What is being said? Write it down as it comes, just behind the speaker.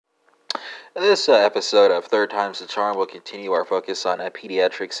In this episode of Third Time's the Charm, we'll continue our focus on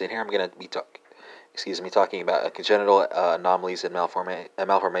pediatrics, and here I'm going to be talking about congenital anomalies and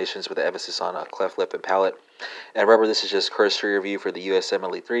malformations with an emphasis on cleft lip and palate. And remember, this is just cursory review for the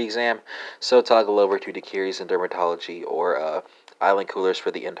USMLE 3 exam, so toggle over to Daiquiris and Dermatology or Island Coolers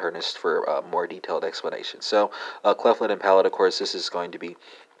for the internist for more detailed explanation. So, cleft lip and palate, of course, this is going to be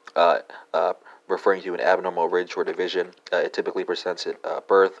uh, uh, referring to an abnormal ridge or division. It typically presents at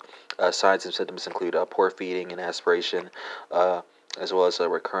birth. Signs and symptoms include poor feeding and aspiration, as well as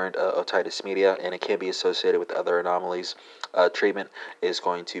recurrent otitis media, and it can be associated with other anomalies. Treatment is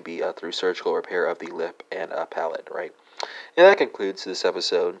going to be through surgical repair of the lip and palate, right? And that concludes this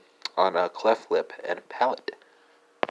episode on cleft lip and palate.